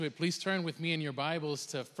Please turn with me in your Bibles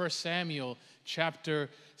to 1 Samuel chapter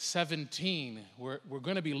 17. We're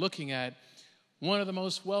going to be looking at one of the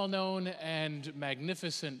most well-known and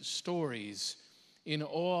magnificent stories in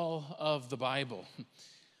all of the Bible.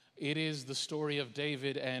 It is the story of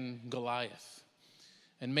David and Goliath.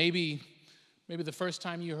 And maybe the first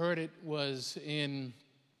time you heard it was in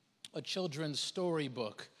a children's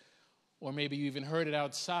storybook, or maybe you even heard it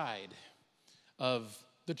outside of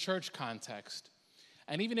the church context.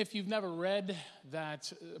 And even if you've never read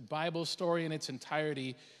that Bible story in its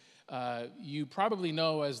entirety, you probably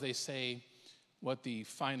know, as they say, what the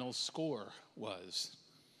final score was.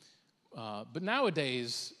 But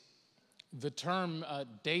nowadays, the term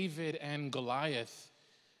David and Goliath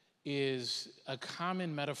is a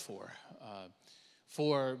common metaphor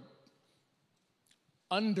for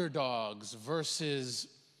underdogs versus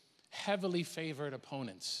heavily favored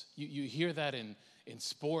opponents. You hear that in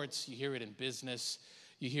sports, you hear it in business,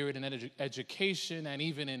 you hear it in education, and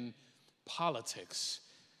even in politics.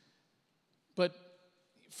 But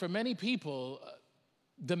for many people,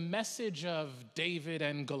 the message of David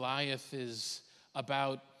and Goliath is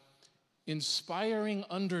about inspiring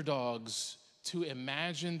underdogs to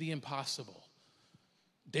imagine the impossible,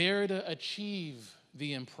 dare to achieve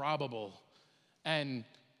the improbable, and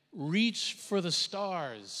reach for the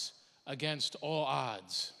stars against all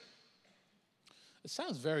odds. It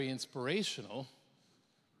sounds very inspirational,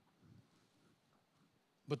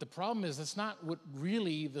 but the problem is that's not what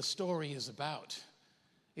really the story is about.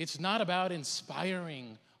 It's not about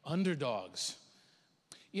inspiring underdogs.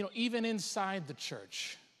 You know, even inside the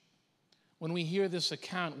church, when we hear this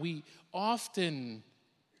account, we're often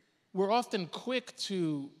quick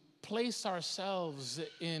to place ourselves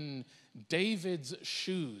in David's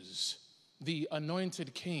shoes, the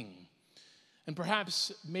anointed king. And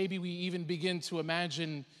perhaps maybe we even begin to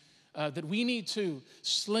imagine that we need to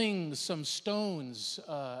sling some stones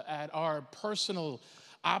at our personal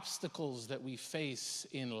obstacles that we face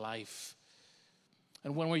in life.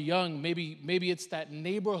 And when we're young, maybe it's that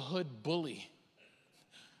neighborhood bully.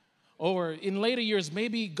 Or in later years,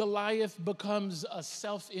 maybe Goliath becomes a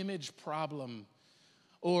self-image problem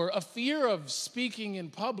or a fear of speaking in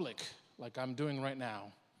public like I'm doing right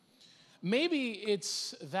now. Maybe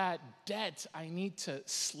it's that debt I need to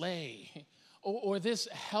slay, or this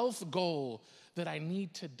health goal that I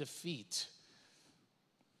need to defeat.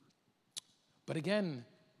 But again,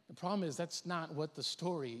 the problem is that's not what the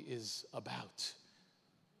story is about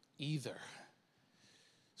either.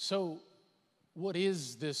 So what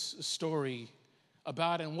is this story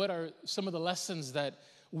about, and what are some of the lessons that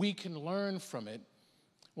we can learn from it?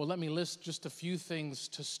 Well, let me list just a few things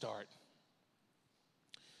to start.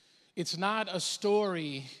 It's not a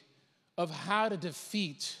story of how to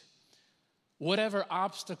defeat whatever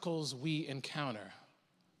obstacles we encounter,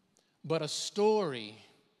 but a story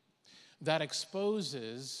that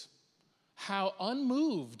exposes how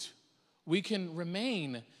unmoved we can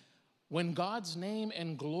remain when God's name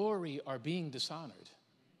and glory are being dishonored.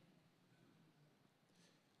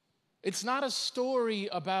 It's not a story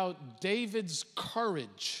about David's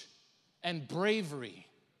courage and bravery,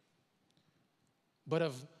 but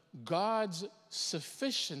of God's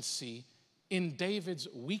sufficiency in David's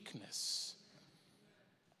weakness.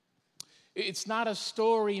 It's not a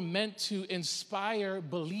story meant to inspire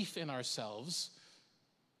belief in ourselves,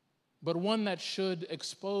 but one that should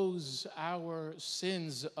expose our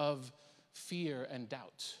sins of fear and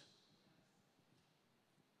doubt.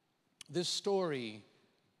 This story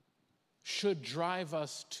should drive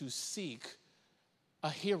us to seek a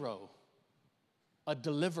hero, a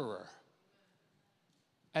deliverer.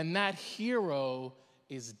 And that hero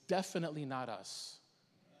is definitely not us.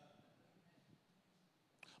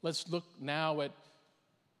 Let's look now at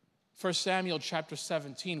 1 Samuel chapter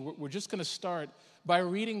 17. We're just going to start by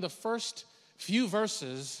reading the first few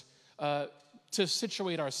verses to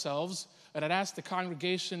situate ourselves. And I'd ask the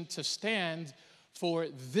congregation to stand for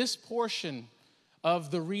this portion of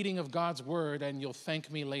the reading of God's word, and you'll thank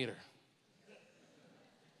me later.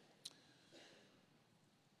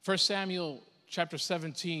 1 Samuel chapter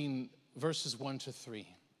 17, verses 1 to 3.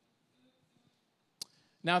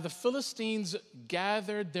 Now the Philistines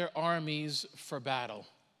gathered their armies for battle,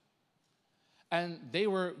 and they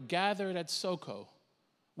were gathered at Soko,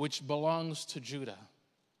 which belongs to Judah,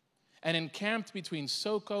 and encamped between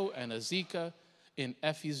Soko and Azekah in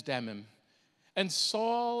Ephes-dammim. And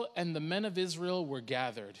Saul and the men of Israel were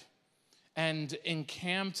gathered and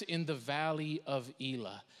encamped in the valley of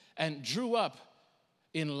Elah, and drew up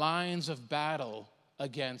in lines of battle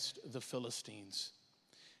against the Philistines.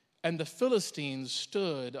 And the Philistines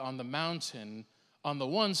stood on the mountain on the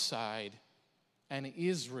one side, and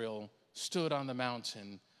Israel stood on the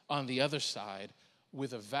mountain on the other side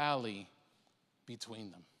with a valley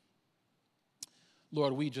between them.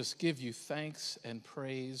 Lord, we just give you thanks and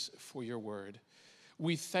praise for your word.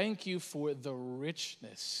 We thank you for the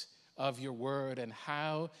richness of your word and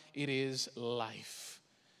how it is life.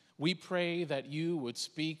 We pray that you would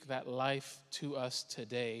speak that life to us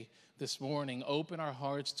today, this morning. Open our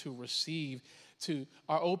hearts to receive,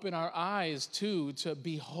 open our eyes to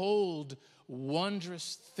behold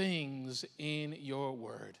wondrous things in your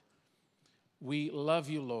word. We love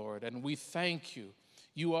you, Lord, and we thank you.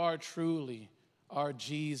 You are truly our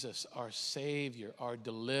Jesus, our Savior, our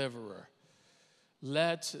deliverer.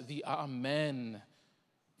 Let the amen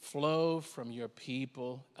flow from your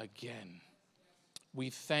people again. We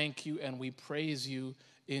thank you and we praise you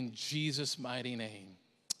in Jesus' mighty name.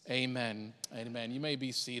 Amen. Amen. You may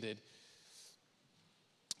be seated.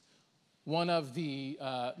 One of the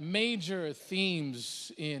major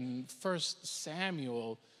themes in 1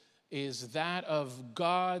 Samuel is that of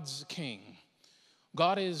God's king.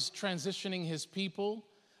 God is transitioning his people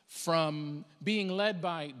from being led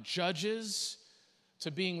by judges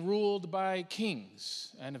to being ruled by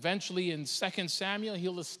kings. And eventually in 2 Samuel,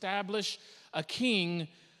 he'll establish a king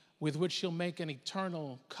with which he'll make an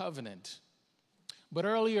eternal covenant. But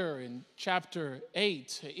earlier in chapter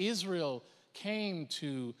 8, Israel came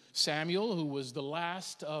to Samuel, who was the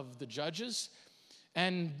last of the judges,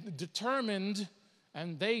 and determined,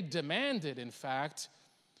 and they demanded, in fact,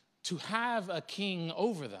 to have a king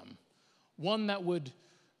over them, one that would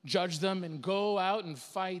judge them and go out and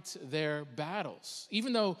fight their battles.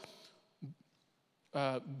 Even though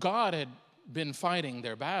God had been fighting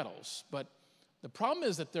their battles, but the problem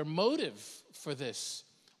is that their motive for this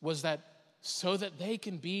was that so that they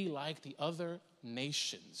can be like the other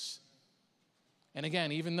nations. And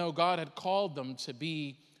again, even though God had called them to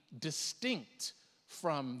be distinct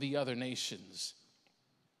from the other nations.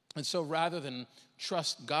 And so rather than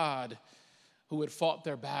trust God, who had fought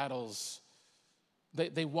their battles,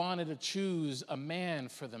 they wanted to choose a man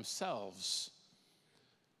for themselves.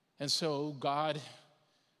 And so God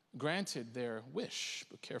granted their wish,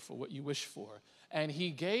 but careful what you wish for. And he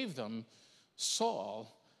gave them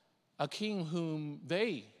Saul, a king whom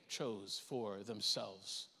they chose for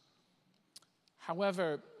themselves.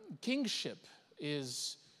 However, kingship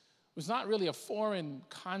was not really a foreign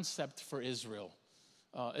concept for Israel.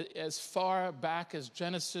 As far back as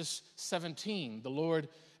Genesis 17, the Lord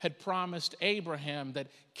had promised Abraham that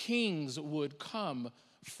kings would come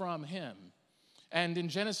from him. And in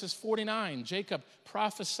Genesis 49, Jacob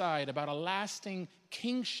prophesied about a lasting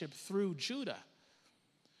kingship through Judah.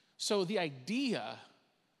 So the idea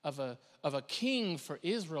of a king for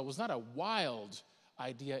Israel was not a wild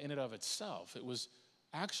idea in and of itself. It was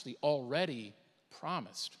actually already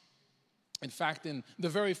promised. In fact, in the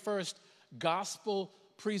very first gospel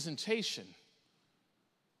presentation,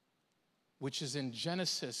 which is in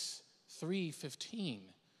Genesis 3:15,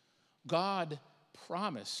 God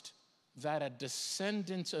promised that a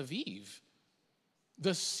descendant of Eve,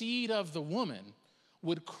 the seed of the woman,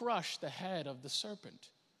 would crush the head of the serpent,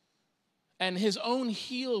 and his own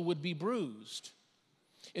heel would be bruised.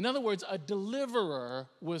 In other words, a deliverer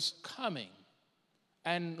was coming.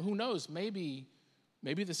 And who knows, maybe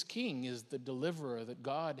this king is the deliverer that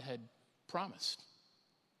God had promised.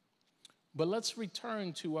 But let's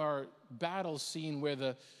return to our battle scene where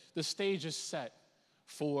the stage is set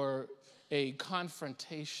for a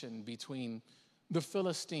confrontation between the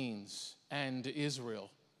Philistines and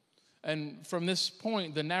Israel. And from this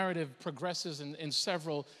point, the narrative progresses in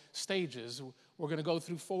several stages. We're going to go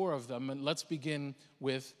through 4 of them, and let's begin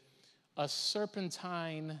with a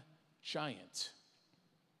serpentine giant.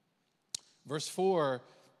 Verse 4,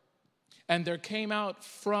 and there came out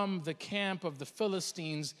from the camp of the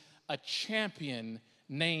Philistines a champion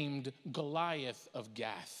named Goliath of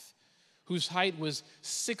Gath, whose height was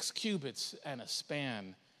 6 cubits and a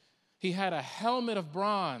span. He had a helmet of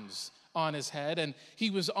bronze on his head, and he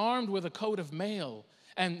was armed with a coat of mail,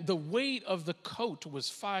 and the weight of the coat was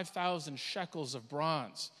 5,000 shekels of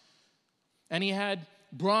bronze. And he had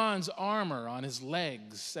bronze armor on his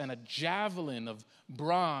legs, and a javelin of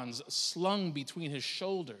bronze slung between his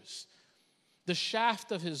shoulders. The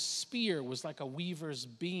shaft of his spear was like a weaver's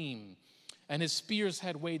beam, and his spear's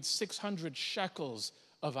head weighed 600 shekels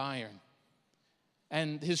of iron.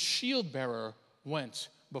 And his shield bearer went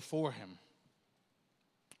before him.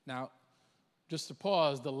 Now, just to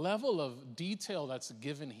pause, the level of detail that's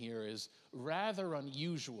given here is rather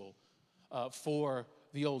unusual for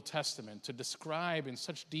the Old Testament, to describe in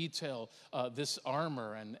such detail this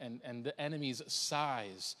armor and the enemy's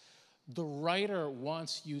size. The writer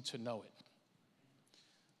wants you to know it.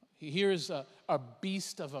 Here's a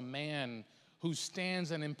beast of a man who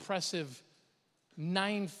stands an impressive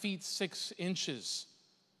 9 feet 6 inches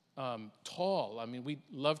tall. I mean, we'd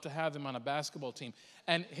love to have him on a basketball team.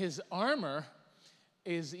 And his armor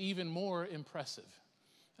is even more impressive.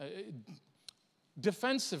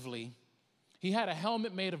 Defensively, he had a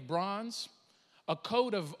helmet made of bronze, a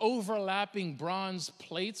coat of overlapping bronze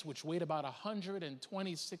plates, which weighed about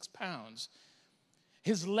 126 pounds.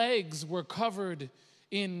 His legs were covered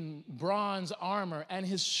in bronze armor, and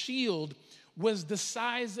his shield was the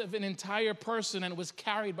size of an entire person and was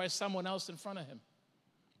carried by someone else in front of him.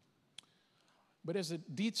 But there's a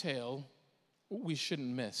detail we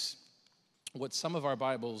shouldn't miss. What some of our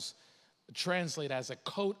Bibles translate as a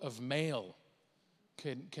coat of mail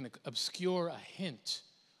can obscure a hint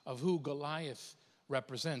of who Goliath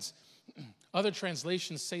represents. Other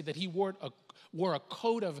translations say that he wore a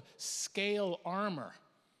coat of scale armor,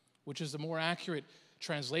 which is the more accurate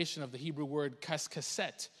translation of the Hebrew word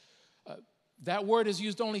kaskaset. That word is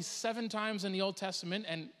used only 7 times in the Old Testament,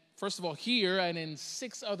 and first of all here and in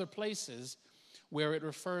 6 other places where it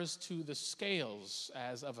refers to the scales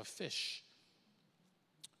as of a fish.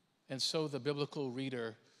 And so the biblical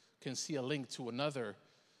reader can see a link to another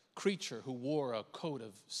creature who wore a coat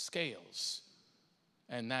of scales.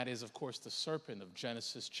 And that is, of course, the serpent of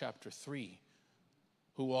Genesis chapter 3,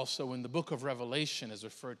 who also in the book of Revelation is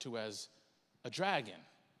referred to as a dragon,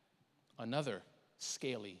 another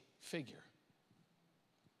scaly figure.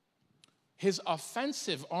 His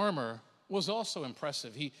offensive armor was also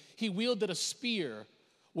impressive. He wielded a spear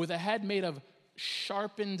with a head made of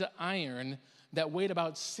sharpened iron that weighed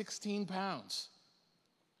about 16 pounds.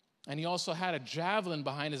 And he also had a javelin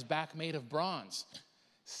behind his back made of bronze.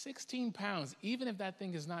 16 pounds, even if that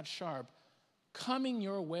thing is not sharp, coming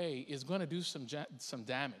your way is going to do some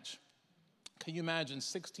damage. Can you imagine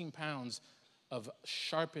 16 pounds of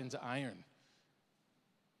sharpened iron?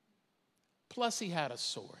 Plus he had a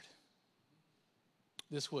sword.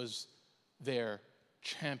 This was their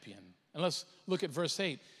champion. And let's look at verse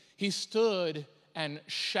 8. He stood and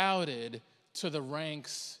shouted to the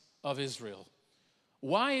ranks of Israel,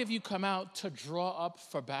 "Why have you come out to draw up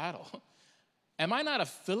for battle? Am I not a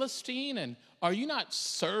Philistine, and are you not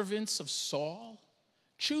servants of Saul?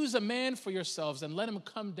 Choose a man for yourselves and let him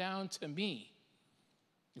come down to me.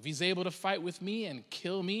 If he's able to fight with me and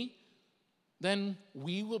kill me, then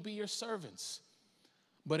we will be your servants.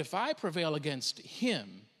 But if I prevail against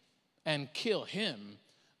him and kill him,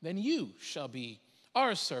 then you shall be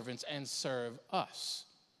our servants and serve us."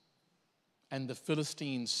 And the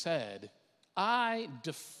Philistines said, "I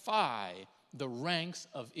defy the ranks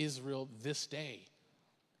of Israel this day.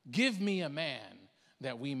 Give me a man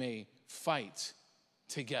that we may fight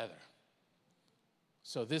together."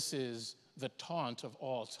 So this is the taunt of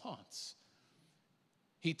all taunts.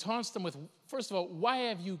 He taunts them with, first of all, "Why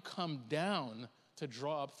have you come down to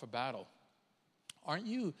draw up for battle? Aren't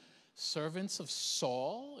you servants of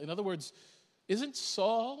Saul?" In other words, isn't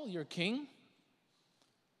Saul your king?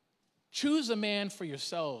 "Choose a man for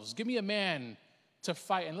yourselves. Give me a man to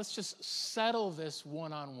fight, and let's just settle this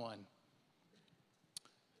one-on-one."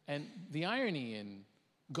 And the irony in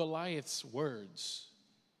Goliath's words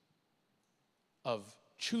of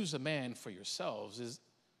 "choose a man for yourselves" is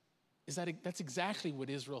that that's exactly what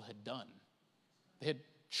Israel had done. They had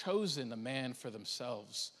chosen a man for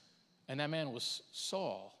themselves, and that man was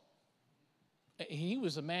Saul. He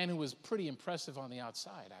was a man who was pretty impressive on the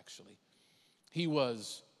outside, actually. He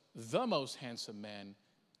was the most handsome man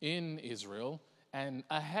in Israel and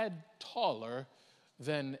a head taller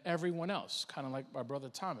than everyone else, kind of like my brother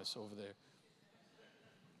Thomas over there.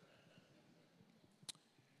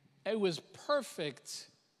 It was perfect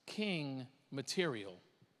king material,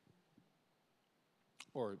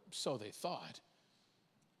 or so they thought.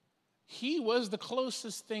 He was the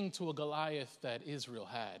closest thing to a Goliath that Israel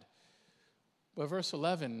had. But verse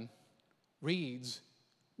 11 reads,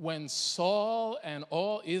 "When Saul and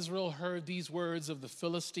all Israel heard these words of the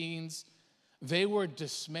Philistines, they were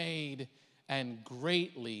dismayed and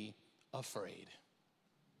greatly afraid."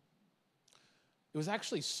 It was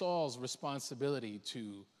actually Saul's responsibility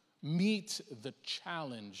to meet the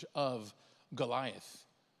challenge of Goliath.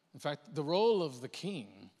 In fact, the role of the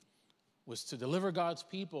king was to deliver God's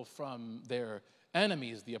people from their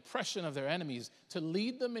enemies, the oppression of their enemies, to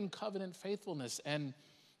lead them in covenant faithfulness and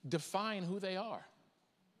define who they are.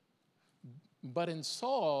 But in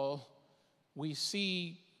Saul, we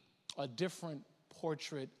see a different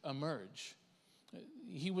portrait emerge.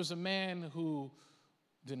 He was a man who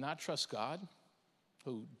did not trust God,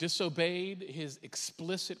 who disobeyed his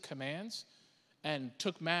explicit commands and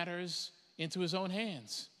took matters into his own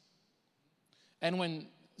hands. And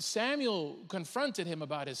when Samuel confronted him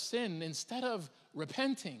about his sin, instead of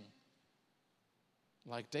repenting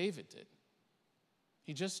like David did,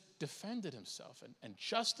 he just defended himself and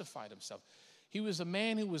justified himself. He was a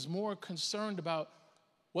man who was more concerned about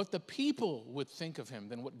what the people would think of him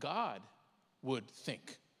than what God would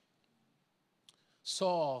think.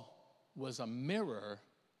 Saul was a mirror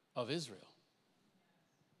of Israel,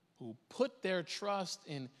 who put their trust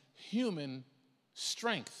in human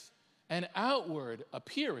strength and outward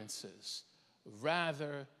appearances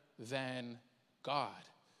rather than God.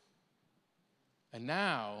 And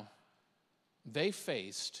now they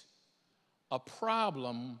faced a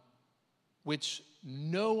problem which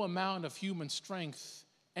no amount of human strength,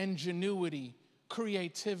 ingenuity,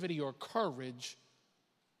 creativity, or courage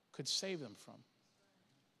could save them from.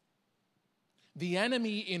 The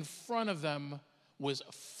enemy in front of them was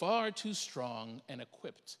far too strong and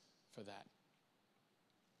equipped for that.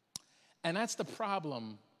 And that's the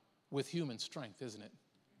problem with human strength, isn't it?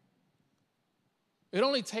 It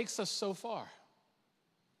only takes us so far.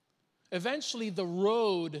 Eventually, the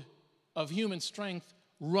road of human strength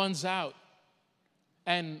runs out,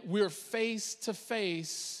 and we're face to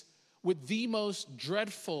face with the most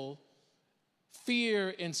dreadful,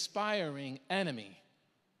 fear-inspiring enemy.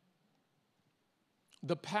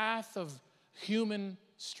 The path of human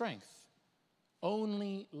strength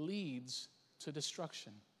only leads to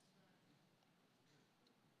destruction.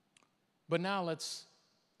 But now let's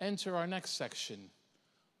enter our next section.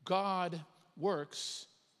 God works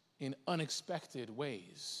in unexpected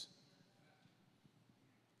ways.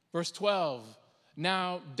 Verse 12,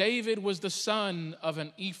 now David was the son of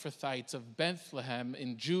an Ephrathite of Bethlehem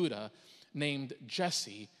in Judah named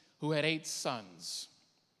Jesse, who had 8 sons.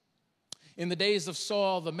 In the days of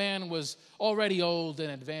Saul, the man was already old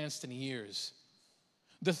and advanced in years.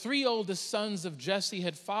 The 3 oldest sons of Jesse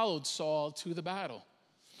had followed Saul to the battle.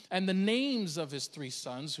 And the names of his 3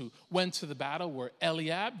 sons who went to the battle were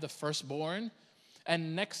Eliab, the firstborn,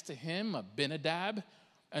 and next to him Abinadab,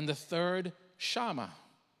 and the third Shammah.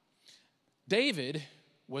 David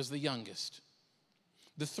was the youngest.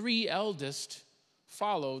 The 3 eldest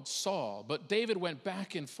followed Saul, but David went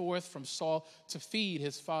back and forth from Saul to feed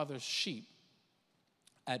his father's sheep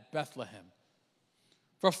at Bethlehem.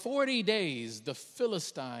 For 40 days, the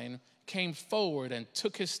Philistine came forward and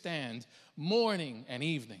took his stand morning and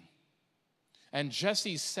evening. And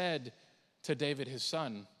Jesse said to David his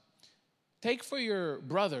son, take for your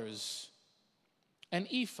brothers an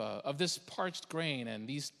ephah of this parched grain and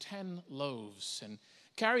these 10 loaves, and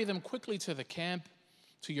carry them quickly to the camp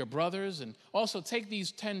to your brothers, and also take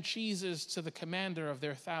these 10 cheeses to the commander of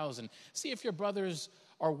their 1,000. See if your brothers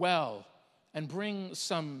are well, and bring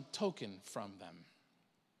some token from them.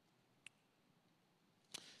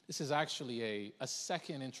 This is actually a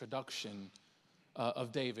second introduction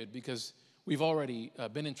of David, because we've already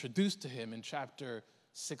been introduced to him in chapter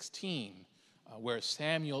 16, where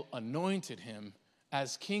Samuel anointed him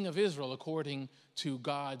as king of Israel according to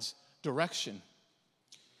God's direction.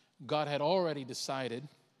 God had already decided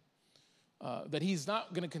that he's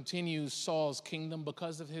not going to continue Saul's kingdom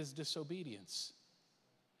because of his disobedience.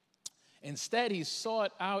 Instead, he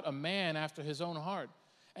sought out a man after his own heart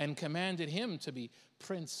and commanded him to be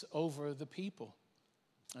prince over the people.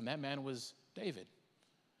 And that man was David,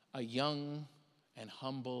 a young and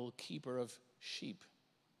humble keeper of sheep.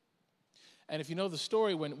 And if you know the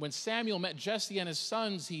story, when Samuel met Jesse and his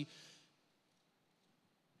sons, he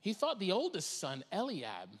thought the oldest son,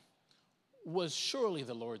 Eliab, was surely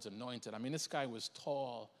the Lord's anointed. I mean, this guy was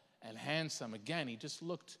tall and handsome. Again, he just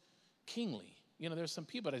looked kingly. You know, there's some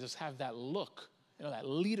people that just have that look, that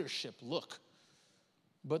leadership look.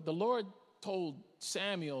 But the Lord told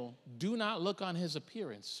Samuel, do not look on his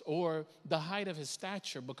appearance or the height of his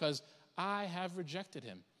stature, because I have rejected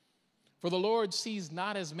him. For the Lord sees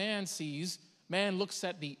not as man sees. Man looks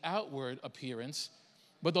at the outward appearance,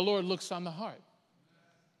 but the Lord looks on the heart.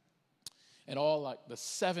 And all like the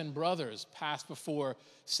 7 brothers passed before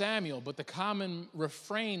Samuel, but the common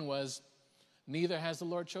refrain was, neither has the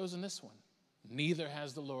Lord chosen this one. Neither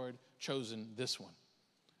has the Lord chosen this one.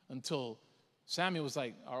 Until Samuel was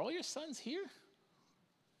like, are all your sons here?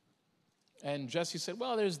 And Jesse said,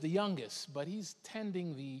 well, there's the youngest, but he's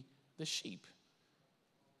tending the sheep.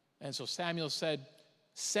 And so Samuel said,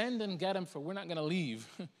 send and get him, for we're not going to leave.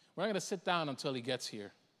 We're not going to sit down until he gets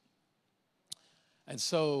here. And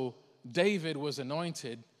so David was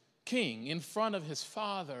anointed king in front of his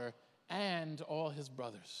father and all his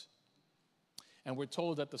brothers. And we're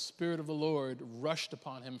told that the Spirit of the Lord rushed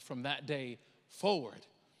upon him from that day forward.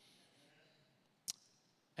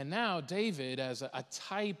 And now David, as a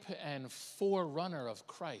type and forerunner of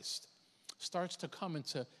Christ, starts to come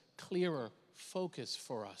into clearer focus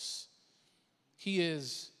for us. He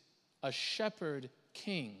is a shepherd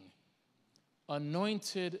king,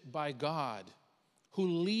 anointed by God, who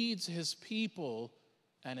leads his people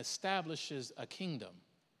and establishes a kingdom,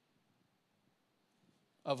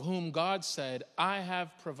 of whom God said, I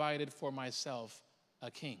have provided for myself a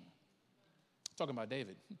king. Talking about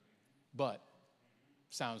David, but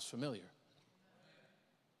sounds familiar.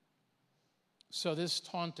 So this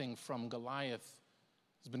taunting from Goliath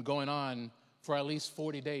has been going on for at least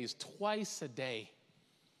 40 days, twice a day.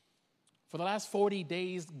 For the last 40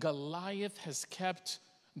 days, Goliath has kept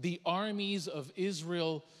the armies of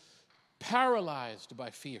Israel paralyzed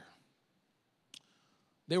by fear.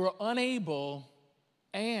 They were unable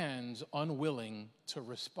and unwilling to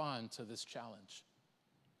respond to this challenge.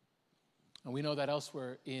 And we know that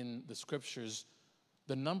elsewhere in the scriptures,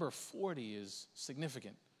 the number 40 is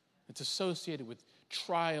significant. It's associated with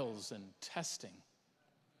trials and testing.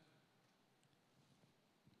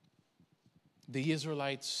 The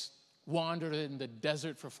Israelites wandered in the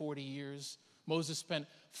desert for 40 years. Moses spent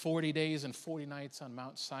 40 days and 40 nights on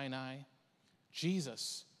Mount Sinai.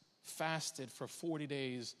 Jesus fasted for 40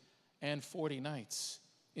 days and 40 nights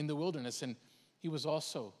in the wilderness, and he was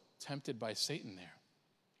also tempted by Satan there.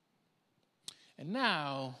 And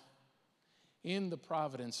now, in the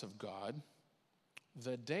providence of God,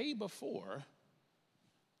 the day before,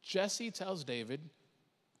 Jesse tells David,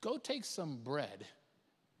 go take some bread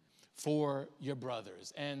for your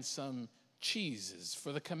brothers and some cheeses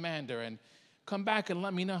for the commander and come back and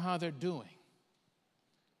let me know how they're doing.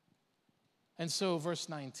 And so verse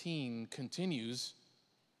 19 continues,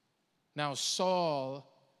 now Saul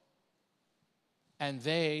and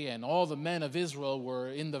they and all the men of Israel were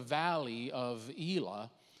in the valley of Elah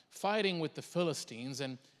fighting with the Philistines,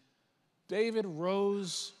 and David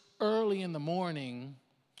rose early in the morning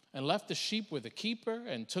and left the sheep with the keeper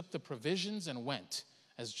and took the provisions and went,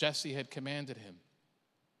 as Jesse had commanded him.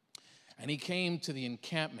 And he came to the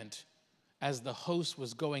encampment as the host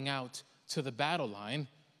was going out to the battle line,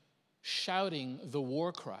 shouting the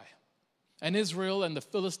war cry. And Israel and the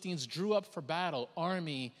Philistines drew up for battle,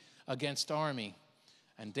 army against army.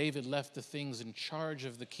 And David left the things in charge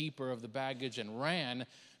of the keeper of the baggage and ran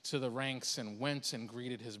to the ranks and went and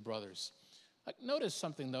greeted his brothers. Notice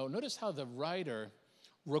something, though. Notice how the writer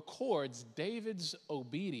records David's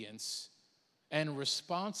obedience and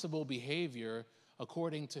responsible behavior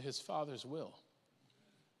according to his father's will.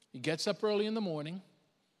 He gets up early in the morning.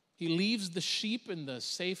 He leaves the sheep in the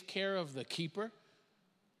safe care of the keeper.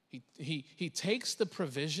 He takes the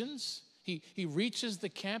provisions. He reaches the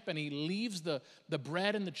camp and he leaves the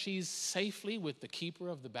bread and the cheese safely with the keeper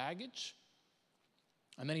of the baggage.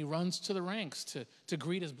 And then he runs to the ranks to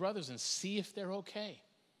greet his brothers and see if they're okay,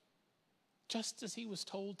 just as he was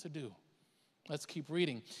told to do. Let's keep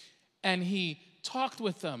reading. And he talked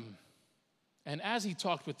with them. And as he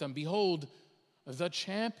talked with them, behold, the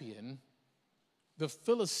champion, the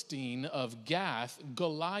Philistine of Gath,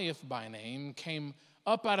 Goliath by name, came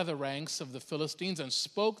up out of the ranks of the Philistines and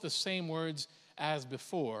spoke the same words as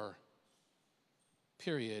before.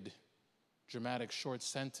 Period. Dramatic short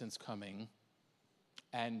sentence coming.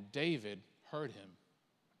 And David heard him.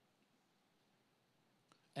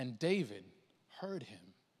 And David heard him.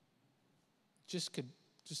 Just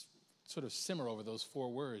sort of simmer over those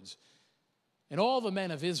 4 words. And all the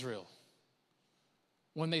men of Israel,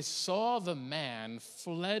 when they saw the man,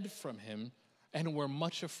 fled from him and were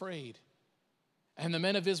much afraid. And the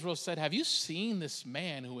men of Israel said, have you seen this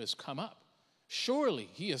man who has come up? Surely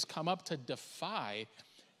he has come up to defy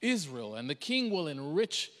Israel, and the king will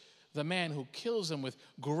enrich the man who kills him with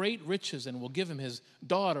great riches and will give him his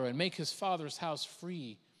daughter and make his father's house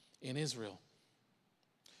free in Israel.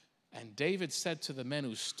 And David said to the men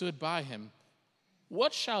who stood by him,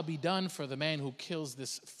 what shall be done for the man who kills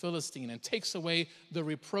this Philistine and takes away the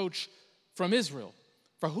reproach from Israel?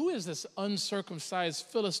 For who is this uncircumcised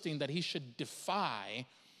Philistine that he should defy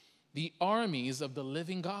the armies of the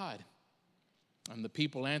living God? And the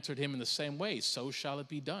people answered him in the same way, so shall it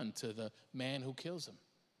be done to the man who kills him.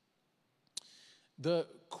 The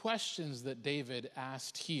questions that David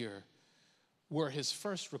asked here were his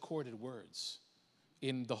first recorded words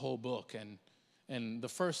in the whole book, and the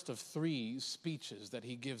first of 3 speeches that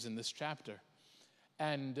he gives in this chapter.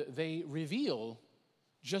 And they reveal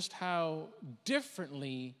just how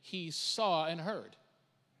differently he saw and heard.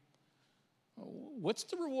 What's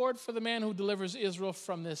the reward for the man who delivers Israel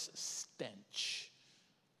from this stench?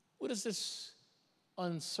 What does this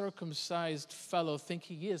uncircumcised fellow think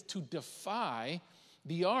he is to defy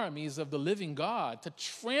the armies of the living God, to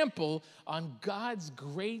trample on God's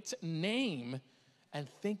great name and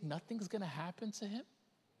think nothing's going to happen to him?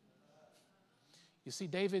 You see,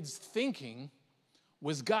 David's thinking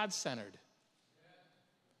was God-centered.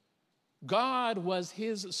 God was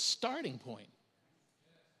his starting point.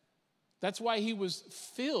 That's why he was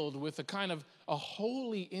filled with a kind of a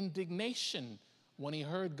holy indignation when he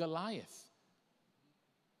heard Goliath.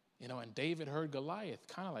 And David heard Goliath,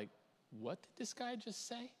 kind of like, what did this guy just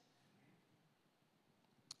say?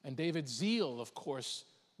 And David's zeal, of course,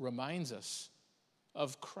 reminds us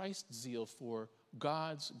of Christ's zeal for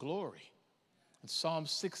God's glory. In Psalm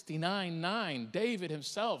 69:9, David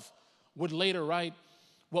himself would later write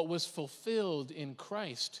what was fulfilled in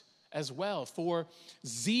Christ as well. For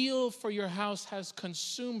zeal for your house has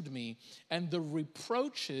consumed me, and the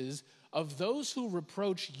reproaches of those who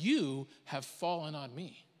reproach you have fallen on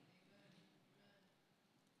me.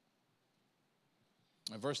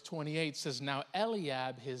 And verse 28 says, now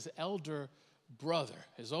Eliab, his eldest brother,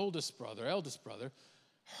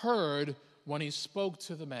 heard when he spoke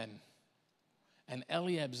to the men. And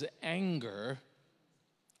Eliab's anger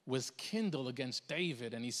was kindled against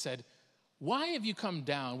David, and he said, why have you come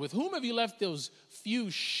down? With whom have you left those few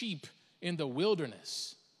sheep in the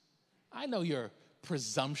wilderness? I know your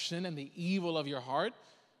presumption and the evil of your heart,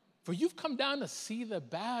 for you've come down to see the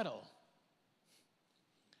battle.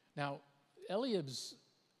 Now, Eliab's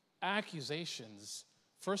accusations,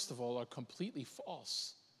 first of all, are completely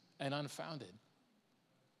false and unfounded.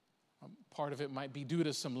 Part of it might be due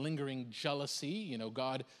to some lingering jealousy.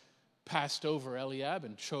 God passed over Eliab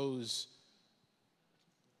and chose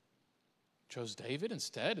David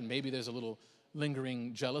instead, and maybe there's a little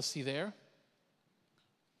lingering jealousy there.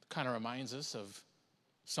 It kind of reminds us of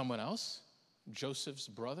someone else, Joseph's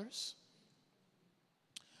brothers.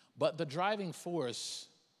 But the driving force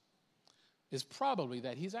is probably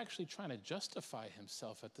that he's actually trying to justify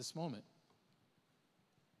himself at this moment.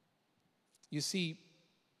 You see,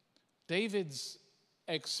 David's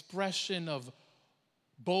expression of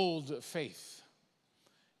bold faith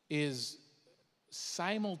is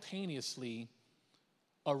simultaneously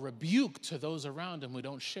a rebuke to those around him who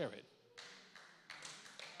don't share it.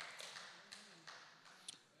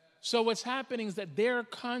 So what's happening is that their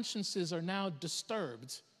consciences are now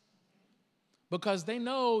disturbed because they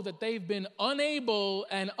know that they've been unable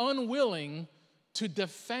and unwilling to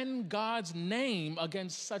defend God's name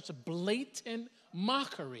against such blatant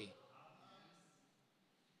mockery.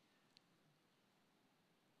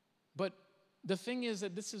 But the thing is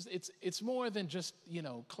that it's more than just,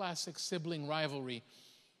 classic sibling rivalry.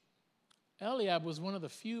 Eliab was one of the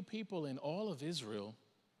few people in all of Israel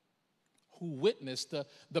who witnessed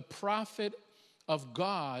the prophet of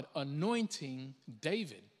God anointing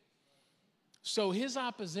David. So his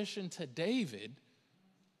opposition to David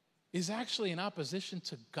is actually an opposition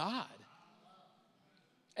to God.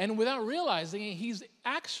 And without realizing it, he's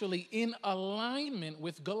actually in alignment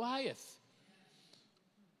with Goliath.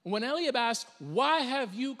 When Eliab asked, why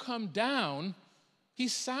have you come down? He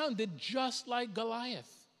sounded just like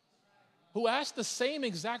Goliath, who asked the same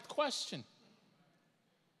exact question.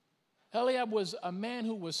 Eliab was a man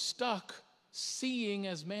who was stuck seeing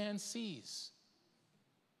as man sees.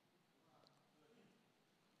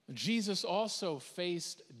 Jesus also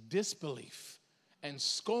faced disbelief and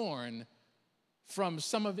scorn from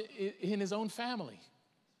some of it in his own family.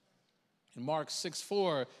 In Mark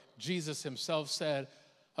 6:4, Jesus himself said,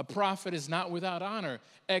 a prophet is not without honor,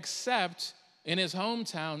 except in his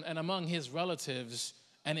hometown and among his relatives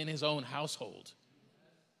and in his own household.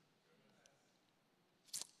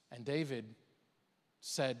 And David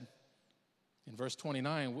said in verse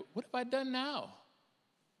 29, what have I done now?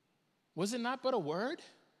 Was it not but a word?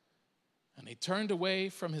 And he turned away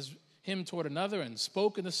from him toward another and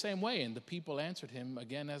spoke in the same way, and the people answered him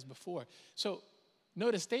again as before. So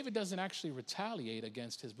notice David doesn't actually retaliate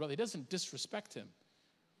against his brother. He doesn't disrespect him,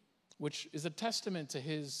 which is a testament to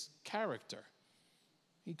his character.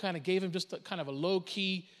 He kind of gave him just a kind of a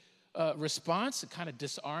low-key response. It kind of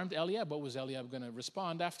disarmed Eliab. What was Eliab going to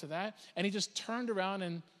respond after that? And he just turned around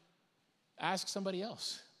and asked somebody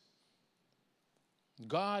else.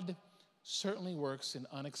 God certainly works in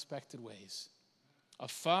unexpected ways. A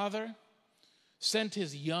father sent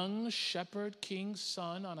his young shepherd king's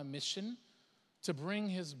son on a mission to bring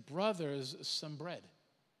his brothers some bread.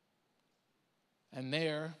 And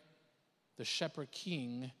there, the shepherd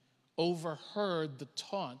king overheard the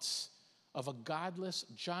taunts of a godless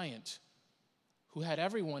giant who had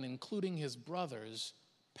everyone, including his brothers,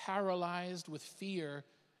 paralyzed with fear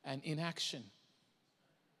and inaction.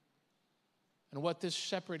 And what this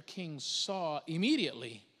shepherd king saw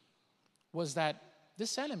immediately was that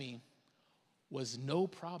this enemy was no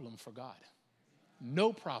problem for God.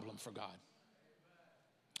 No problem for God.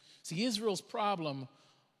 See, Israel's problem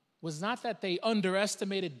was not that they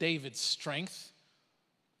underestimated David's strength,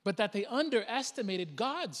 but that they underestimated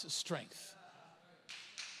God's strength.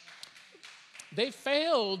 They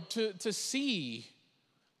failed to see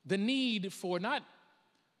the need for not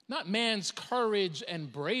man's courage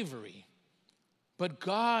and bravery, but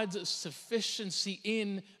God's sufficiency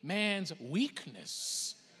in man's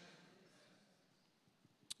weakness.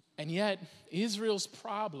 And yet, Israel's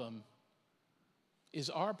problem is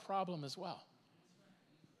our problem as well.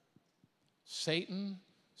 Satan,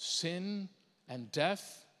 sin, and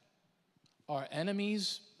death are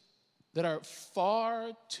enemies that are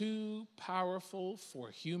far too powerful for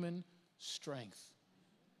human strength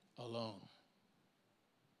alone.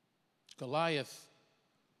 Goliath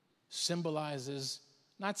symbolizes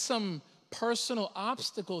not some personal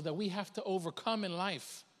obstacle that we have to overcome in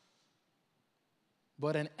life,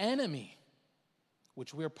 but an enemy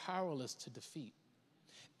which we're powerless to defeat.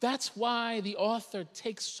 That's why the author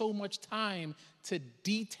takes so much time to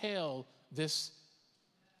detail this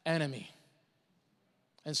enemy.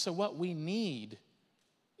 And so what we need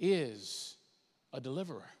is a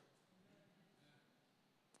deliverer.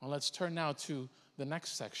 Well, let's turn now to the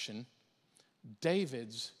next section,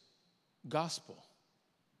 David's gospel.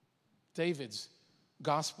 David's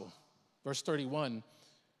gospel. Verse 31,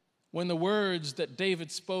 when the words that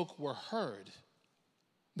David spoke were heard,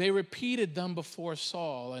 they repeated them before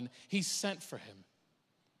Saul, and he sent for him.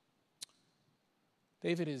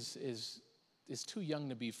 David is too young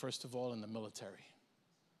to be, first of all, in the military.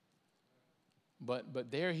 But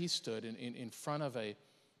there he stood in front of a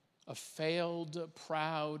failed,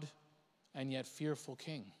 proud, and yet fearful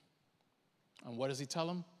king. And what does he tell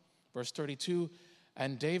him? Verse 32,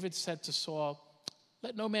 and David said to Saul,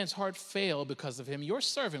 let no man's heart fail because of him. Your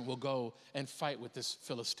servant will go and fight with this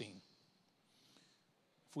Philistine.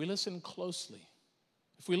 If we listen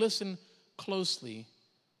closely,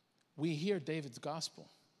 we hear David's gospel.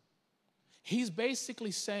 He's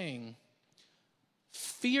basically saying,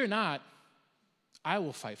 fear not, I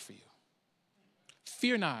will fight for you.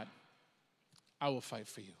 Fear not, I will fight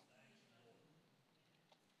for you.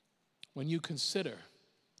 When you consider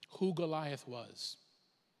who Goliath was,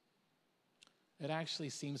 it actually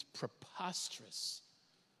seems preposterous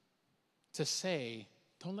to say,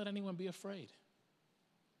 don't let anyone be afraid.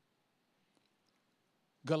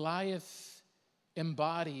 Goliath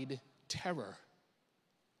embodied terror,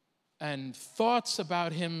 and thoughts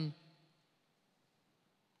about him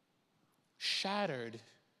shattered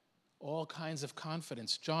all kinds of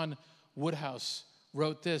confidence. John Woodhouse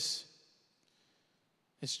wrote this,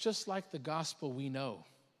 it's just like the gospel we know.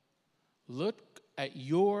 Look at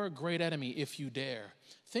your great enemy if you dare.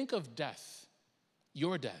 Think of death,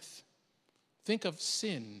 your death. Think of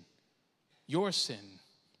sin, your sin.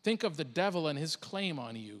 Think of the devil and his claim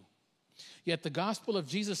on you. Yet the gospel of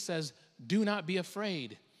Jesus says, do not be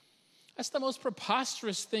afraid. That's the most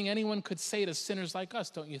preposterous thing anyone could say to sinners like us,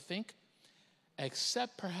 don't you think?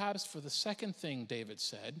 Except perhaps for the second thing David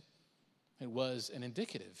said. It was an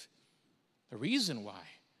indicative. The reason why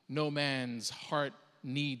no man's heart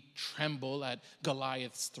need tremble at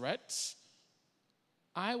Goliath's threats.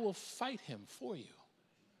 I will fight him for you.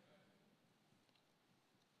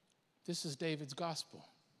 This is David's gospel.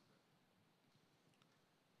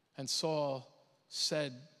 And Saul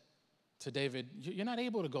said to David, you're not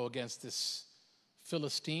able to go against this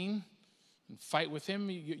Philistine and fight with him.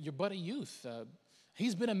 You're but a youth.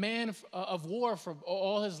 He's been a man of war for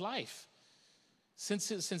all his life, since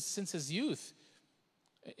his youth.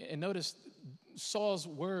 And notice Saul's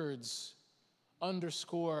words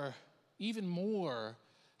underscore even more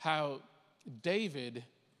how David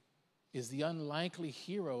is the unlikely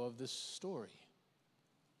hero of this story.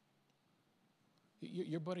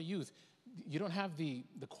 You're but a youth. You don't have the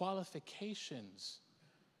qualifications,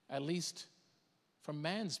 at least from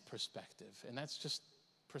man's perspective. And that's just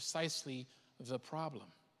precisely the problem.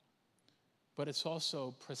 But it's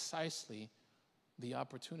also precisely the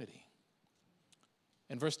opportunity.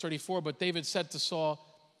 In verse 34, but David said to Saul,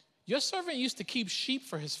 your servant used to keep sheep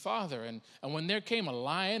for his father, and when there came a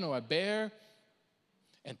lion or a bear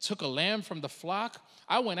and took a lamb from the flock,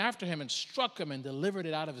 I went after him and struck him and delivered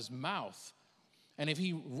it out of his mouth. And if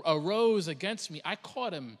he arose against me, I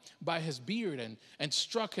caught him by his beard and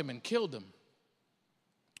struck him and killed him.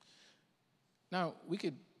 Now,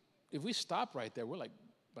 if we stop right there, we're like,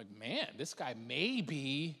 man, this guy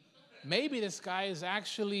maybe this guy is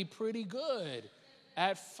actually pretty good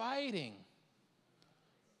at fighting.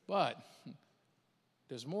 But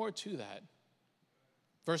there's more to that.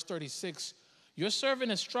 Verse 36, Your servant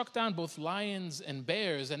has struck down both lions and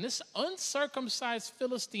bears, and this uncircumcised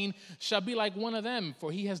Philistine shall be like one of them,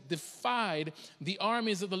 for he has defied the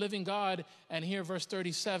armies of the living God. And here, verse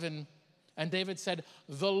 37, and David said,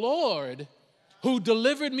 the Lord who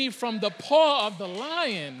delivered me from the paw of the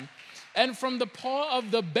lion and from the paw of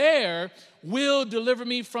the bear will deliver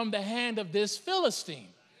me from the hand of this Philistine.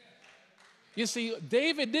 You see,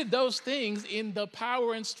 David did those things in the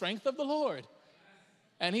power and strength of the Lord.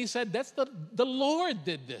 And he said, that's the Lord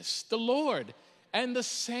did this, the Lord. And the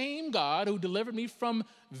same God who delivered me from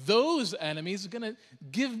those enemies is going to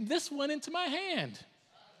give this one into my hand.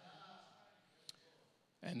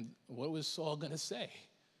 And what was Saul going to say?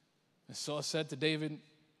 And Saul said to David,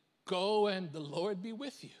 go and the Lord be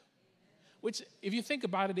with you. Which, if you think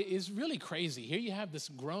about it, is really crazy. Here you have this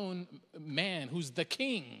grown man who's the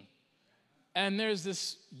king. And there's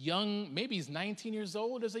this young, maybe he's 19 years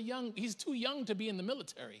old, he's too young to be in the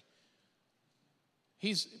military.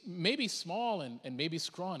 He's maybe small and maybe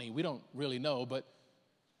scrawny, we don't really know, but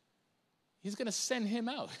he's going to send him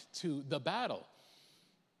out to the battle.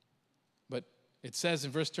 But it says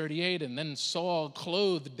in verse 38, and then Saul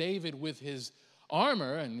clothed David with his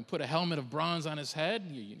armor and put a helmet of bronze on his head.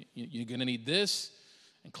 You're going to need this.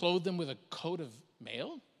 And clothed him with a coat of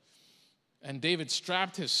mail. And David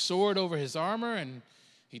strapped his sword over his armor, and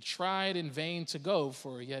he tried in vain to go,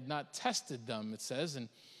 for he had not tested them, it says. And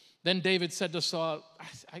then David said to Saul,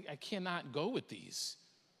 I cannot go with these,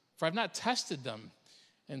 for I've not tested them.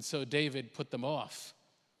 And so David put them off.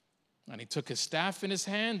 And he took his staff in his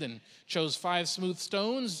hand and chose 5 smooth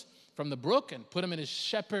stones from the brook and put them in his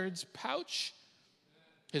shepherd's pouch.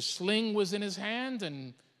 His sling was in his hand,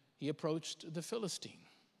 and he approached the Philistine.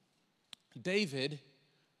 David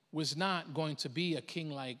was not going to be a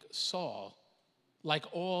king like Saul, like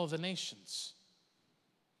all the nations.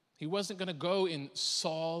 He wasn't going to go in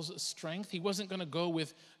Saul's strength. He wasn't going to go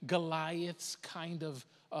with Goliath's kind of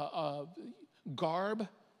garb.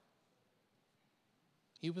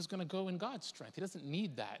 He was going to go in God's strength. He doesn't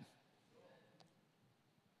need that.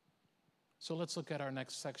 So let's look at our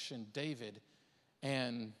next section, David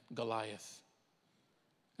and Goliath.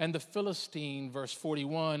 And the Philistine, verse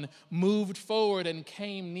 41, moved forward and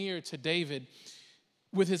came near to David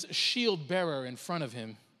with his shield bearer in front of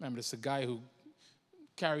him. Remember, this is a guy who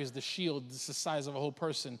carries the shield. It's the size of a whole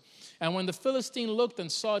person. And when the Philistine looked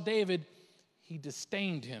and saw David, he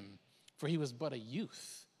disdained him, for he was but a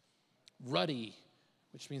youth, ruddy,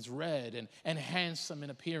 which means red, and handsome in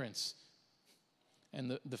appearance.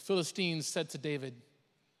 And the Philistines said to David,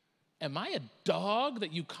 am I a dog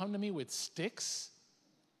that you come to me with sticks?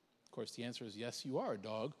 Of course, the answer is yes, you are a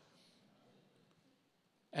dog.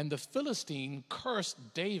 And the Philistine cursed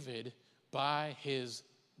David by his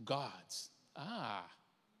gods.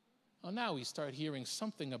 Well, now we start hearing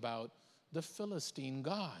something about the Philistine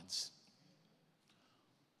gods.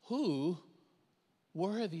 Who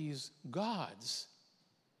were these gods?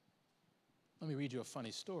 Let me read you a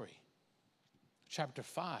funny story. Chapter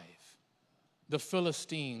 5, the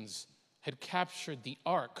Philistines had captured the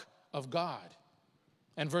ark of God.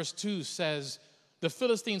 And verse 2 says, the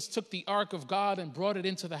Philistines took the ark of God and brought it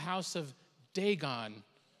into the house of Dagon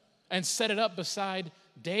and set it up beside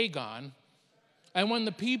Dagon. And when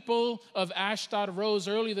the people of Ashdod rose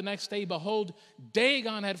early the next day, behold,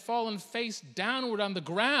 Dagon had fallen face downward on the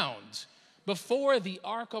ground before the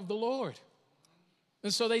ark of the Lord.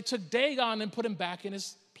 And so they took Dagon and put him back in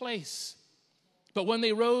his place. But when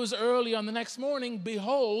they rose early on the next morning,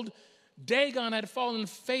 behold, Dagon had fallen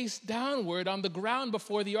face downward on the ground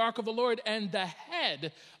before the ark of the Lord, and the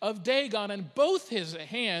head of Dagon and both his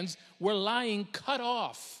hands were lying cut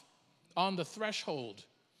off on the threshold.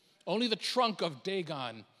 Only the trunk of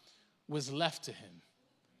Dagon was left to him.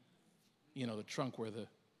 You know, the trunk where the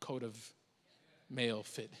coat of mail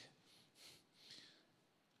fit.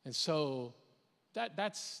 And so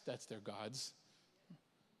that's their gods.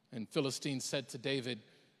 And Philistine said to David,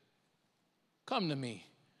 come to me,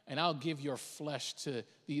 and I'll give your flesh to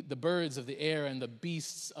the birds of the air and the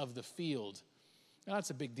beasts of the field. Now, that's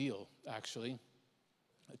a big deal, actually.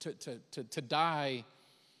 To die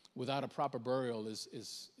without a proper burial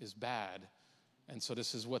is bad. And so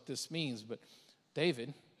this is what this means. But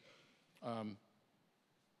David,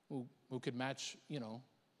 who could match,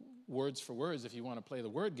 words for words if you want to play the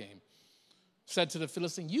word game, said to the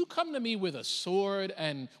Philistine, you come to me with a sword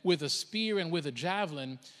and with a spear and with a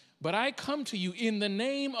javelin, but I come to you in the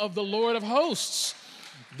name of the Lord of hosts,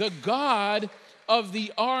 the God of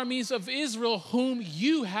the armies of Israel, whom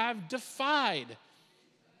you have defied.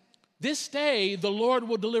 This day the Lord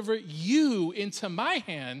will deliver you into my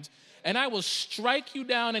hand, and I will strike you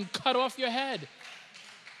down and cut off your head.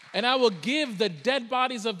 And I will give the dead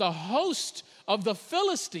bodies of the host of the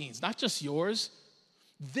Philistines, not just yours,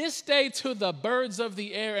 this day to the birds of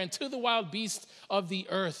the air and to the wild beasts of the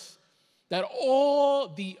earth, that all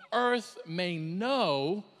the earth may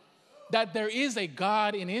know that there is a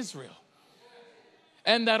God in Israel,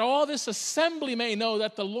 and that all this assembly may know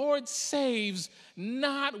that the Lord saves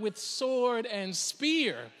not with sword and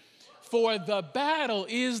spear, for the battle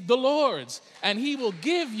is the Lord's, and he will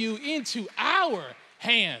give you into our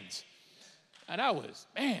hands. And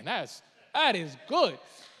that is good.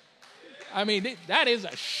 I mean, that is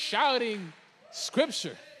a shouting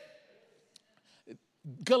scripture.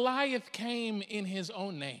 Goliath came in his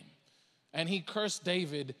own name, and he cursed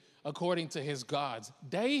David according to his gods.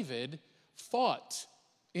 David fought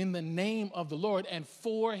in the name of the Lord and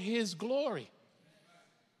for his glory.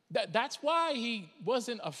 That's why he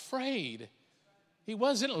wasn't afraid. He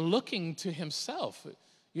wasn't looking to himself.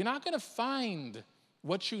 You're not going to find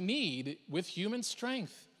what you need with human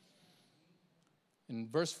strength. In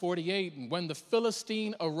verse 48, when the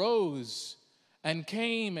Philistine arose and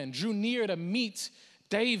came and drew near to meet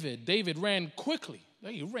David, David ran quickly.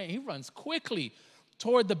 He runs quickly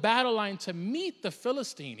toward the battle line to meet the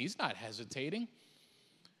Philistine. He's not hesitating.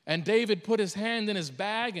 And David put his hand in his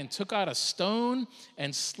bag and took out a stone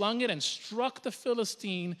and slung it and struck the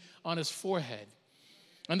Philistine on his forehead.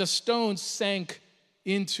 And the stone sank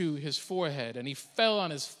into his forehead, and he fell on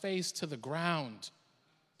his face to the ground.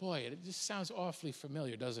 Boy, it just sounds awfully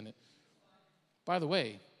familiar, doesn't it? By the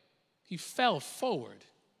way, he fell forward.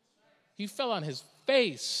 He fell on his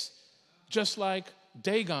face, just like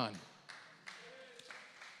Dagon.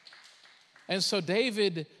 And so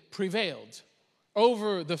David prevailed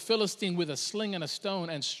over the Philistine with a sling and a stone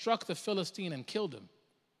and struck the Philistine and killed him.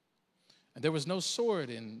 And there was no sword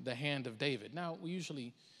in the hand of David. Now, we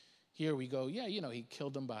usually, here we go, he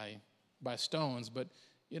killed him by stones, but,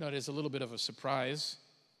 there's a little bit of a surprise.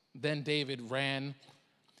 Then David ran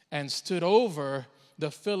and stood over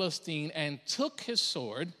the Philistine and took his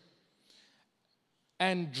sword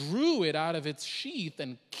and drew it out of its sheath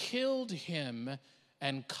and killed him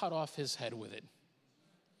and cut off his head with it.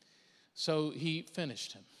 So he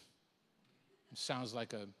finished him. Sounds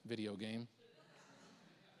like a video game.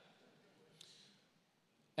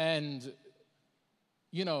 And,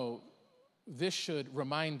 this should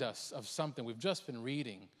remind us of something we've just been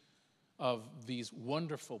reading, of these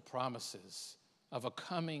wonderful promises of a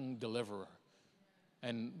coming deliverer.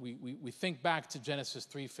 And we think back to Genesis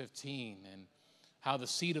 3:15 and how the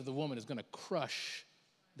seed of the woman is going to crush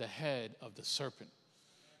the head of the serpent.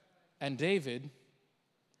 And David,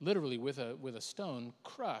 literally with a stone,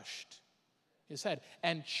 crushed his head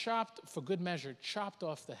and chopped, for good measure, chopped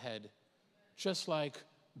off the head, just like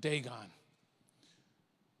Dagon.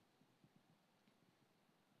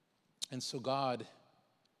 And so God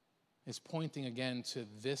is pointing again to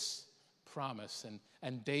this promise,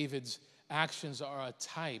 and David's actions are a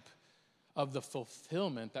type of the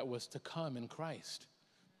fulfillment that was to come in Christ.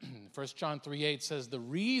 1 John 3:8 says, the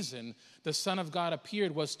reason the Son of God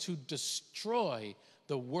appeared was to destroy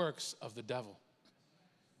the works of the devil.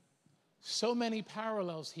 So many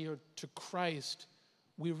parallels here to Christ,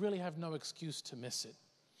 we really have no excuse to miss it.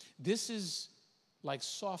 This is like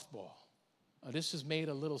softball. This is made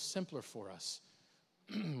a little simpler for us.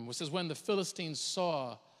 It says, when the Philistines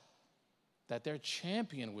saw that their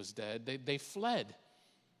champion was dead, they fled.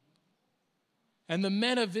 And the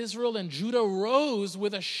men of Israel and Judah rose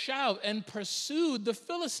with a shout and pursued the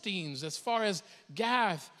Philistines as far as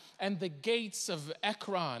Gath and the gates of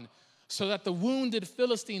Ekron, so that the wounded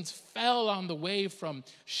Philistines fell on the way from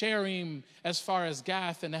Shaaraim as far as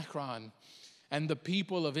Gath and Ekron. And the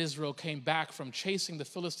people of Israel came back from chasing the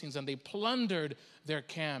Philistines, and they plundered their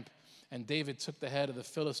camp. And David took the head of the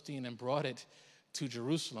Philistine and brought it to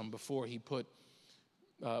Jerusalem before he put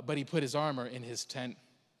his armor in his tent.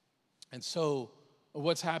 And so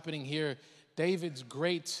what's happening here, David's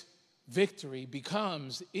great victory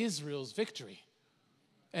becomes Israel's victory.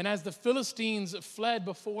 And as the Philistines fled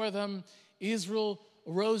before them, Israel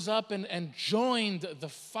rose up and joined the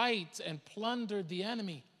fight and plundered the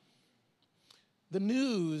enemy. The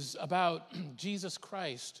news about Jesus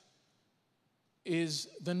Christ is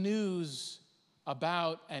the news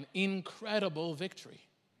about an incredible victory.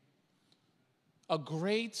 A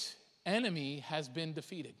great enemy has been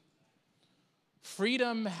defeated.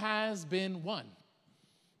 Freedom has been won.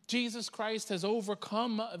 Jesus Christ has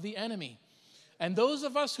overcome the enemy. And those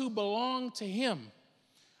of us who belong to him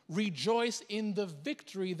rejoice in the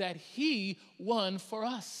victory that he won for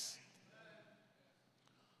us.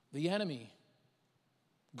 The enemy,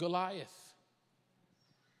 Goliath,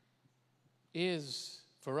 is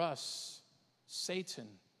for us Satan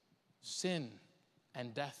sin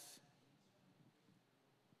and death.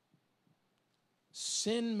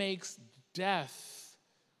 Sin makes death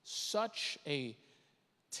such a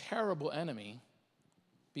terrible enemy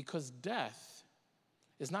because death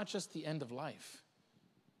is not just the end of life,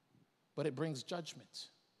 but it brings judgment.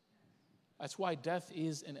 That's why death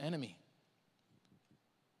is an enemy.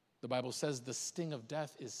 The Bible says the sting of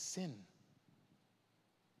death is sin.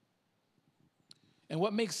 And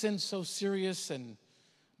what makes sin so serious and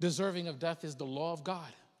deserving of death is the law of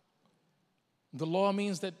God. The law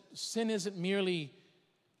means that sin isn't merely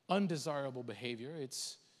undesirable behavior.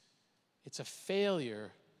 It's a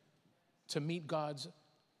failure to meet God's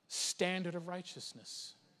standard of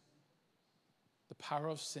righteousness. The power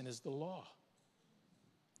of sin is the law.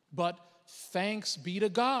 But thanks be to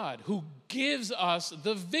God who gives us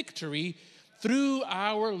the victory through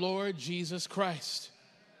our Lord Jesus Christ.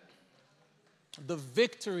 The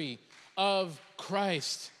victory of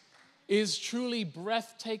Christ is truly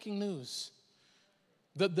breathtaking news.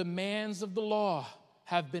 The demands of the law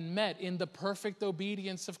have been met in the perfect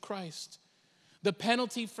obedience of Christ. The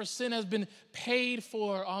penalty for sin has been paid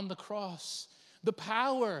for on the cross. The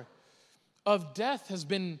power of death has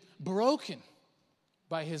been broken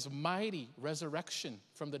by his mighty resurrection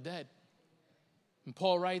from the dead. And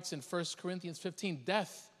Paul writes in 1 Corinthians 15,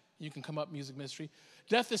 death, you can come up, music ministry,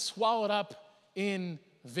 death is swallowed up in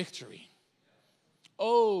victory.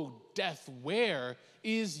 Oh, death, where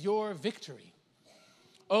is your victory?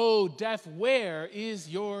 Oh, death, where is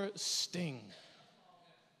your sting?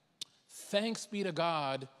 Thanks be to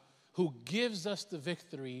God who gives us the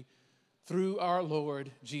victory through our Lord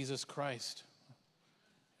Jesus Christ.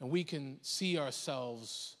 And we can see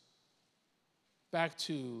ourselves back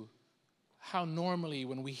to how normally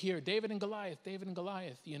when we hear David and Goliath,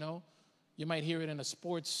 you know, you might hear it in a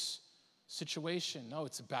sports situation. No,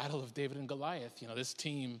 it's a battle of David and Goliath. You know, this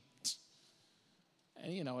team,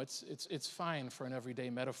 and you know, it's fine for an everyday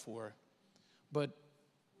metaphor. But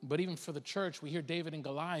even for the church, we hear David and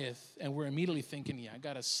Goliath, and we're immediately thinking, yeah, I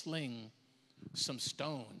got to sling some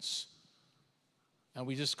stones. And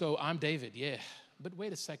we just go, I'm David, yeah. But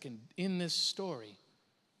wait a second, in this story,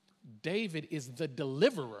 David is the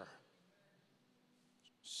deliverer.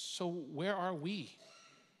 So where are we?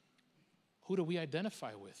 Who do we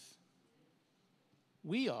identify with?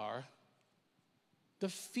 We are the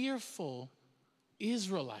fearful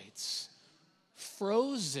Israelites,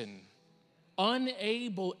 frozen,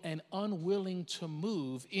 unable and unwilling to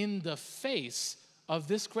move in the face of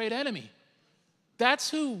this great enemy.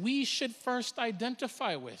 That's who we should first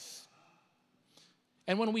identify with.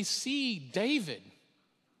 And when we see David,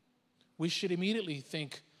 we should immediately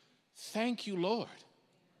think, thank you, Lord.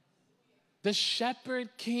 The shepherd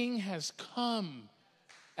king has come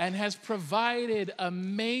and has provided a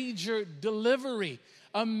major delivery,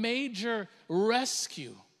 a major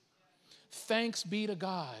rescue. Thanks be to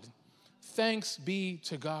God. Thanks be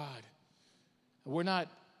to God. We're not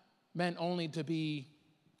meant only to be,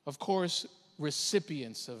 of course,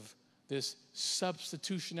 recipients of this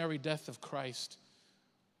substitutionary death of Christ,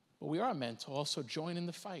 but we are meant to also join in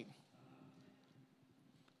the fight.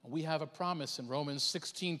 We have a promise in Romans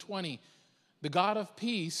 16:20. The God of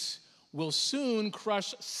peace will soon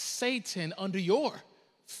crush Satan under your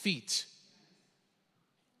feet.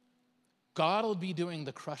 God will be doing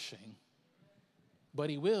the crushing,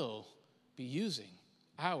 but he will be using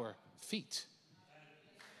our feet.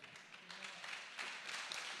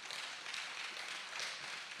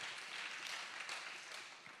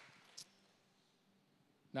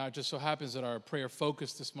 Now, it just so happens that our prayer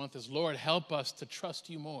focus this month is, Lord, help us to trust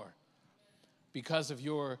you more because of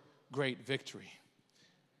your great victory.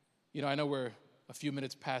 You know, I know we're a few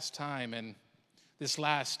minutes past time, and this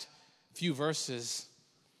last few verses,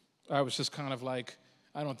 I was just kind of like,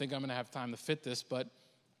 I don't think I'm going to have time to fit this, but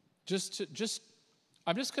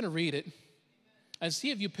I'm just going to read it and see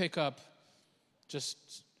if you pick up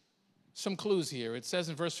just some clues here. It says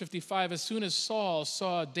in verse 55, as soon as Saul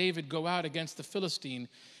saw David go out against the Philistine,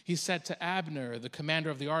 he said to Abner, the commander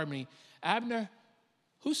of the army, Abner,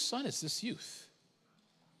 whose son is this youth?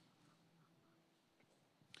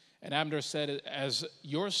 And Abner said, as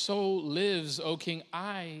your soul lives, O king,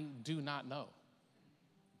 I do not know.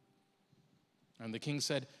 And the king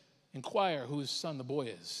said, inquire whose son the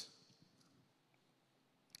boy is.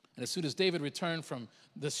 And as soon as David returned from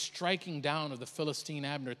the striking down of the Philistine,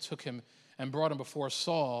 Abner took him and brought him before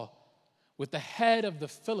Saul with the head of the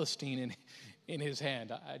Philistine in his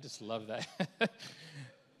hand. I just love that.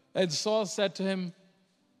 And Saul said to him,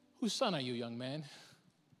 whose son are you, young man?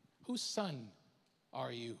 Whose son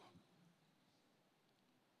are you?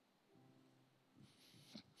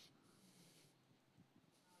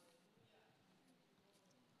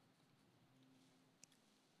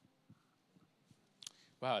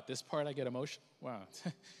 Wow, at this part I get emotional. Wow.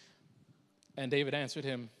 And David answered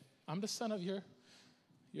him, I'm the son of your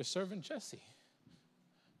servant Jesse.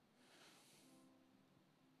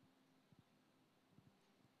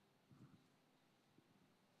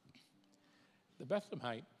 The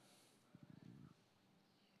Bethlehemite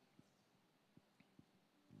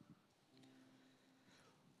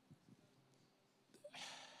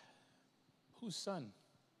whose son?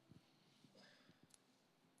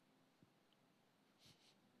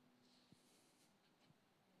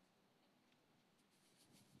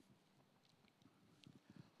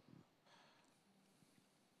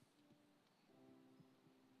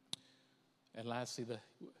 And lastly,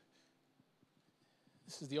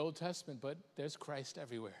 this is the Old Testament, but there's Christ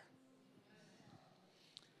everywhere.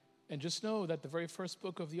 And just know that the very first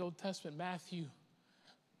book of the Old Testament, Matthew,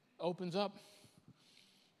 opens up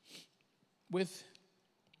with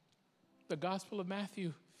the Gospel of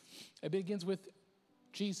Matthew. It begins with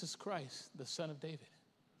Jesus Christ, the Son of David.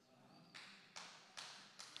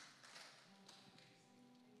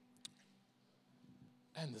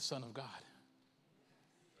 And the Son of God.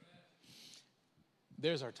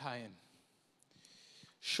 There's our tie-in.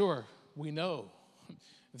 Sure, we know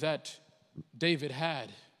that David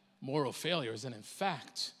had moral failures, and in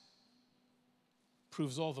fact,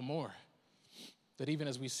 proves all the more that even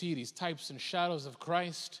as we see these types and shadows of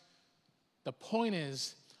Christ, the point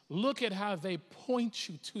is, look at how they point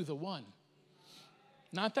you to the one.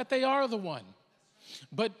 Not that they are the one,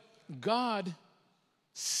 but God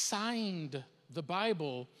signed the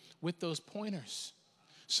Bible with those pointers.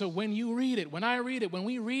 So when you read it, when I read it, when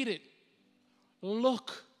we read it,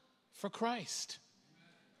 look for Christ.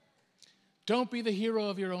 Don't be the hero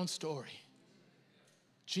of your own story.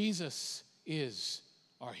 Jesus is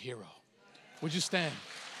our hero. Would you stand?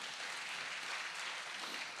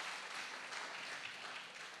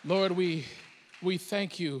 Lord, we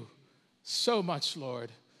thank you so much, Lord,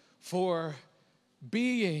 for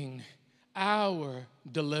being our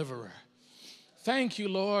deliverer. Thank you,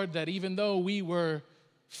 Lord, that even though we were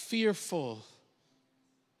fearful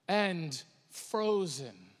and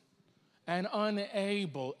frozen and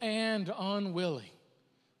unable and unwilling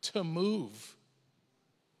to move,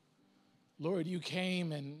 Lord, you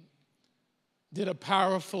came and did a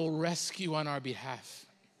powerful rescue on our behalf.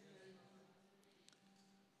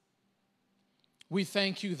 We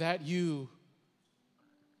thank you that you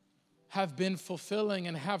have been fulfilling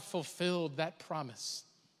and have fulfilled that promise.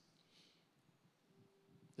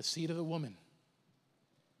 The seed of the woman,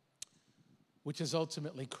 which is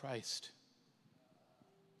ultimately Christ,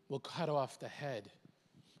 will cut off the head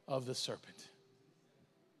of the serpent.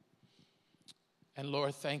 And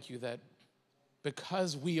Lord, thank you that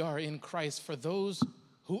because we are in Christ, for those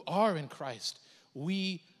who are in Christ,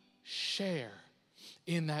 we share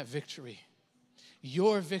in that victory.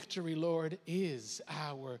 Your victory, Lord, is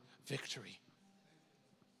our victory.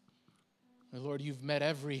 And Lord, you've met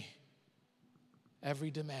every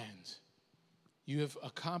demand. You have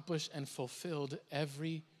accomplished and fulfilled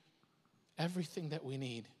everything that we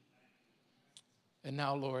need. And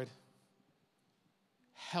now, Lord,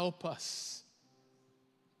 help us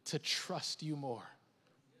to trust you more.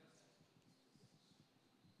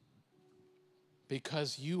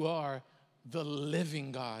 Because you are the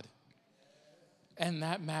living God. And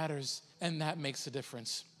that matters, and that makes a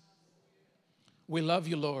difference. We love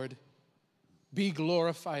you, Lord. Be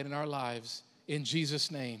glorified in our lives. In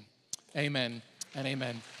Jesus' name, amen and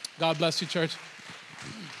amen. God bless you, church.